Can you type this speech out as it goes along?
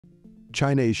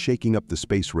China is shaking up the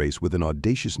space race with an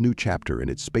audacious new chapter in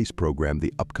its space program,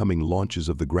 the upcoming launches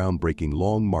of the groundbreaking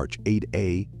Long March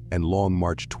 8A and Long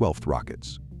March 12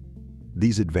 rockets.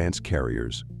 These advanced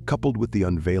carriers, coupled with the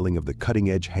unveiling of the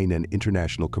cutting-edge Hainan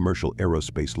International Commercial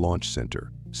Aerospace Launch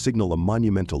Center, signal a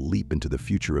monumental leap into the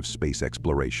future of space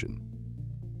exploration.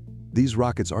 These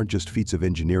rockets aren't just feats of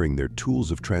engineering, they're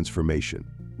tools of transformation,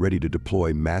 ready to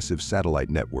deploy massive satellite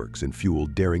networks and fuel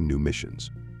daring new missions.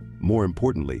 More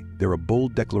importantly, they're a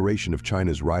bold declaration of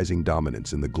China's rising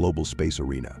dominance in the global space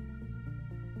arena.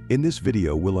 In this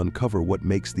video, we'll uncover what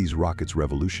makes these rockets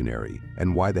revolutionary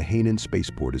and why the Hanan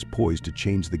Spaceport is poised to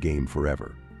change the game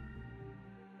forever.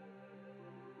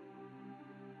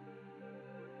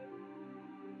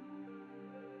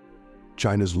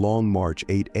 China's Long March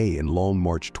 8A and Long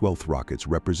March 12 rockets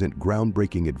represent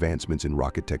groundbreaking advancements in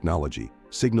rocket technology,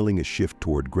 signaling a shift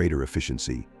toward greater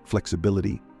efficiency,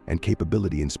 flexibility, and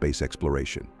capability in space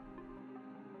exploration.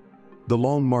 The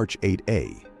Long March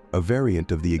 8A, a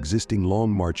variant of the existing Long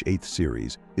March 8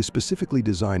 series, is specifically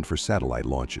designed for satellite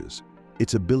launches.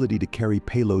 Its ability to carry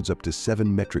payloads up to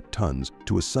 7 metric tons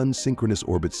to a sun-synchronous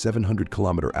orbit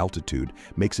 700-kilometer altitude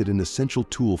makes it an essential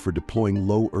tool for deploying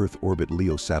low Earth orbit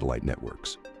LEO satellite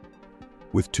networks.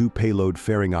 With two payload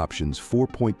fairing options,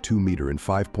 4.2-meter and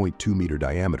 5.2-meter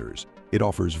diameters, it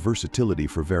offers versatility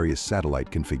for various satellite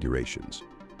configurations.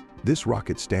 This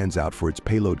rocket stands out for its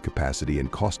payload capacity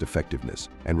and cost-effectiveness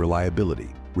and reliability,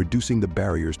 reducing the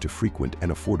barriers to frequent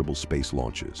and affordable space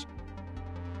launches.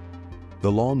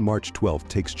 The Long March 12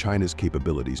 takes China's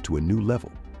capabilities to a new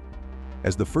level.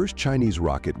 As the first Chinese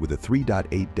rocket with a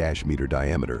 3.8-meter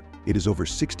diameter, it is over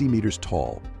 60 meters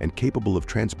tall and capable of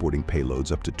transporting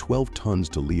payloads up to 12 tons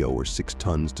to LEO or 6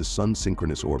 tons to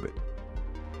sun-synchronous orbit.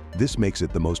 This makes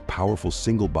it the most powerful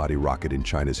single-body rocket in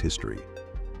China's history.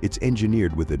 It's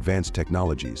engineered with advanced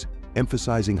technologies,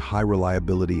 emphasizing high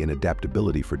reliability and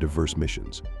adaptability for diverse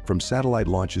missions, from satellite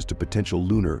launches to potential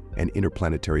lunar and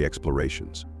interplanetary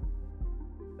explorations.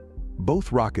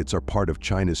 Both rockets are part of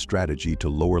China's strategy to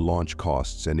lower launch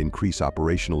costs and increase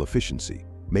operational efficiency,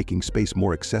 making space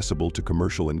more accessible to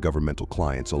commercial and governmental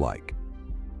clients alike.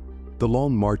 The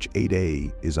Long March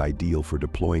 8A is ideal for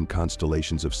deploying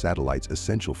constellations of satellites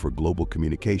essential for global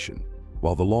communication,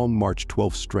 while the Long March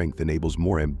 12 strength enables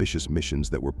more ambitious missions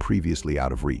that were previously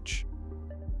out of reach.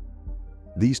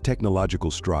 These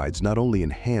technological strides not only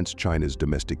enhance China's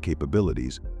domestic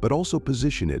capabilities, but also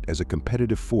position it as a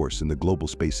competitive force in the global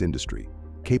space industry,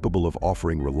 capable of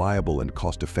offering reliable and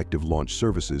cost-effective launch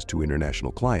services to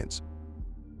international clients.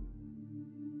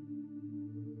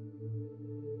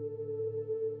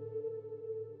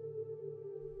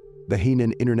 The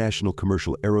Hainan International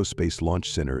Commercial Aerospace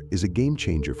Launch Center is a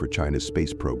game-changer for China's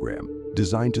space program,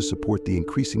 designed to support the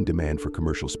increasing demand for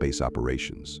commercial space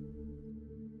operations.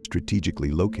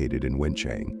 Strategically located in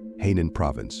Wenchang, Hainan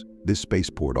Province, this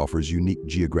spaceport offers unique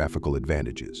geographical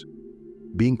advantages.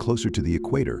 Being closer to the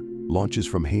equator, launches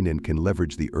from Hainan can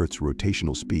leverage the Earth's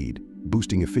rotational speed,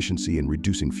 boosting efficiency and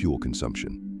reducing fuel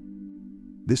consumption.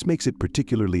 This makes it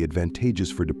particularly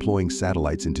advantageous for deploying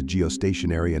satellites into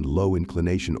geostationary and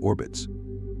low-inclination orbits.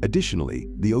 Additionally,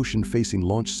 the ocean-facing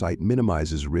launch site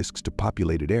minimizes risks to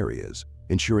populated areas,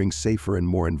 ensuring safer and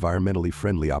more environmentally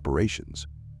friendly operations.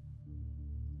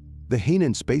 The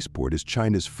Hanan Spaceport is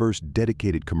China's first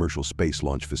dedicated commercial space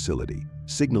launch facility,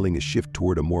 signaling a shift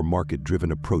toward a more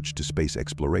market-driven approach to space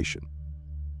exploration.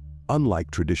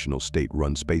 Unlike traditional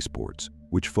state-run spaceports,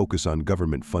 which focus on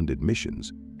government-funded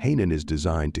missions, Hainan is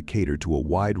designed to cater to a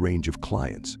wide range of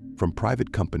clients, from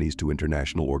private companies to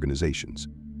international organizations.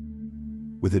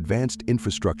 With advanced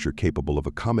infrastructure capable of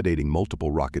accommodating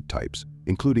multiple rocket types,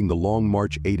 including the Long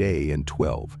March 8A and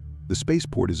 12, the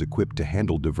spaceport is equipped to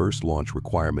handle diverse launch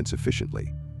requirements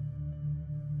efficiently.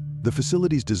 The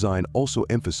facility's design also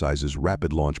emphasizes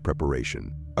rapid launch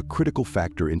preparation, a critical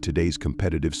factor in today's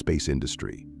competitive space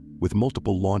industry. With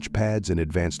multiple launch pads and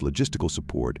advanced logistical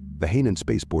support, the Hanan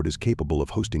Spaceport is capable of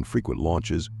hosting frequent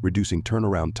launches, reducing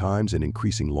turnaround times and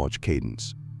increasing launch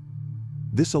cadence.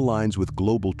 This aligns with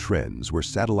global trends where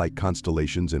satellite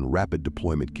constellations and rapid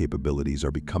deployment capabilities are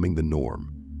becoming the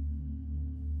norm.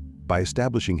 By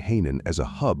establishing Hainan as a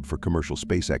hub for commercial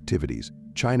space activities,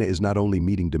 China is not only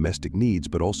meeting domestic needs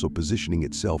but also positioning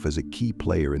itself as a key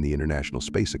player in the international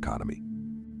space economy.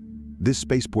 This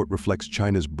spaceport reflects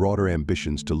China's broader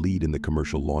ambitions to lead in the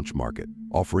commercial launch market,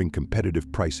 offering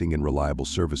competitive pricing and reliable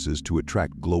services to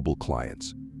attract global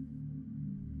clients.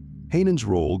 Hainan's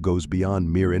role goes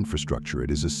beyond mere infrastructure.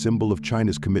 It is a symbol of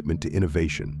China's commitment to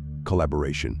innovation,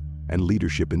 collaboration, and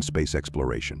leadership in space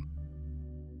exploration.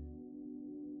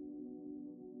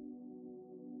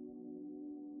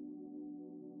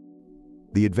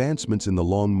 The advancements in the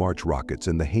Long March rockets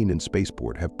and the Hanan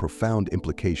Spaceport have profound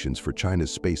implications for China's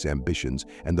space ambitions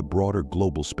and the broader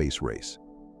global space race.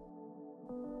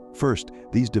 First,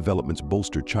 these developments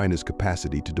bolster China's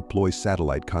capacity to deploy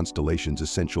satellite constellations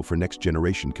essential for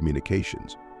next-generation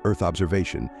communications, Earth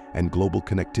observation, and global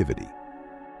connectivity.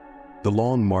 The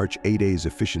Long March 8A's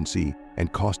efficiency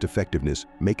and cost-effectiveness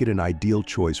make it an ideal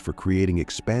choice for creating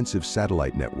expansive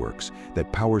satellite networks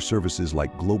that power services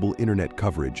like global internet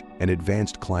coverage and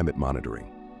advanced climate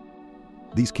monitoring.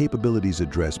 These capabilities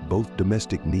address both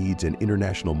domestic needs and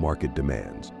international market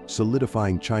demands,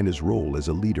 solidifying China's role as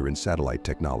a leader in satellite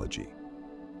technology.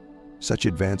 Such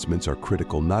advancements are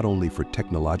critical not only for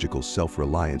technological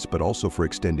self-reliance but also for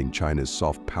extending China's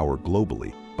soft power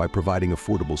globally by providing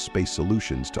affordable space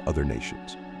solutions to other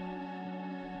nations.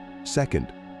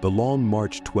 Second, the Long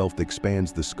March 12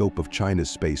 expands the scope of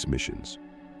China's space missions.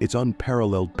 Its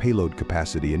unparalleled payload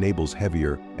capacity enables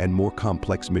heavier and more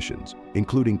complex missions,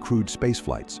 including crewed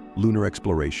spaceflights, lunar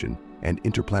exploration, and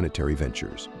interplanetary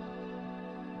ventures.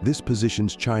 This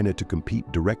positions China to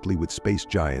compete directly with space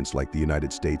giants like the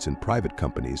United States and private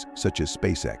companies such as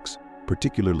SpaceX,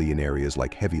 particularly in areas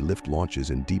like heavy lift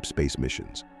launches and deep space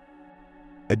missions.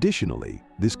 Additionally,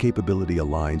 this capability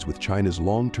aligns with China's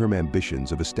long-term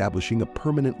ambitions of establishing a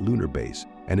permanent lunar base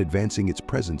and advancing its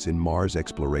presence in Mars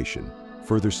exploration,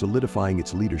 further solidifying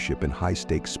its leadership in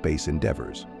high-stakes space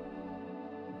endeavors.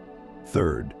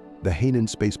 Third, the Hainan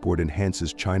Spaceport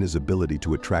enhances China's ability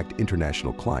to attract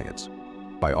international clients.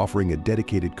 By offering a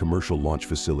dedicated commercial launch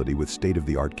facility with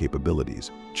state-of-the-art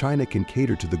capabilities, China can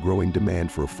cater to the growing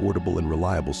demand for affordable and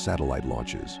reliable satellite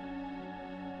launches.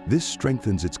 This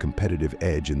strengthens its competitive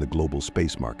edge in the global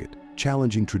space market,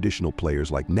 challenging traditional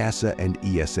players like NASA and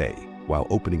ESA, while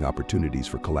opening opportunities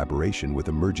for collaboration with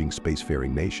emerging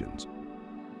spacefaring nations.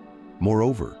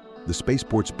 Moreover, the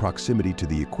spaceport's proximity to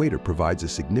the equator provides a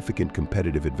significant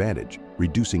competitive advantage,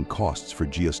 reducing costs for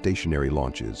geostationary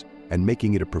launches and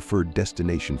making it a preferred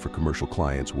destination for commercial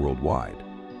clients worldwide.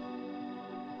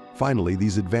 Finally,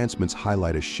 these advancements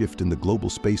highlight a shift in the global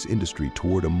space industry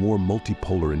toward a more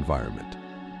multipolar environment.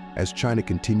 As China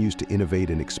continues to innovate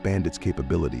and expand its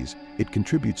capabilities, it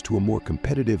contributes to a more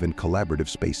competitive and collaborative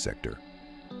space sector.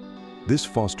 This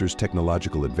fosters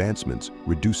technological advancements,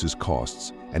 reduces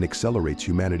costs, and accelerates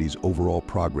humanity's overall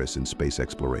progress in space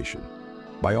exploration.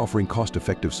 By offering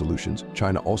cost-effective solutions,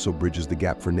 China also bridges the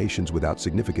gap for nations without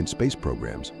significant space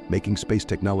programs, making space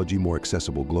technology more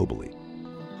accessible globally.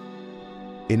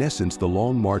 In essence, the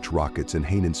Long March rockets and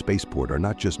Hanan Spaceport are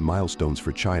not just milestones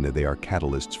for China, they are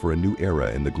catalysts for a new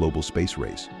era in the global space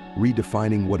race,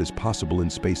 redefining what is possible in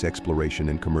space exploration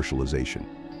and commercialization.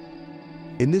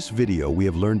 In this video, we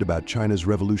have learned about China's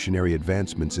revolutionary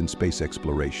advancements in space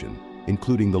exploration,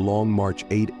 including the Long March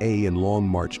 8A and Long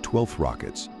March 12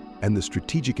 rockets, and the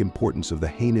strategic importance of the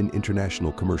Hainan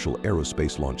International Commercial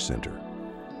Aerospace Launch Center.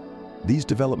 These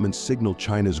developments signal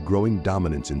China's growing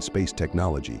dominance in space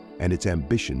technology and its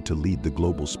ambition to lead the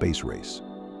global space race.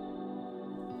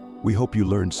 We hope you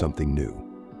learned something new.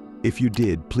 If you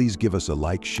did, please give us a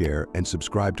like, share, and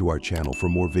subscribe to our channel for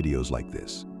more videos like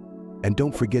this. And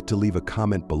don't forget to leave a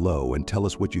comment below and tell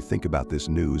us what you think about this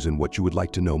news and what you would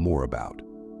like to know more about.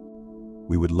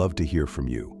 We would love to hear from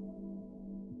you.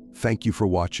 Thank you for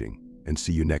watching, and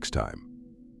see you next time.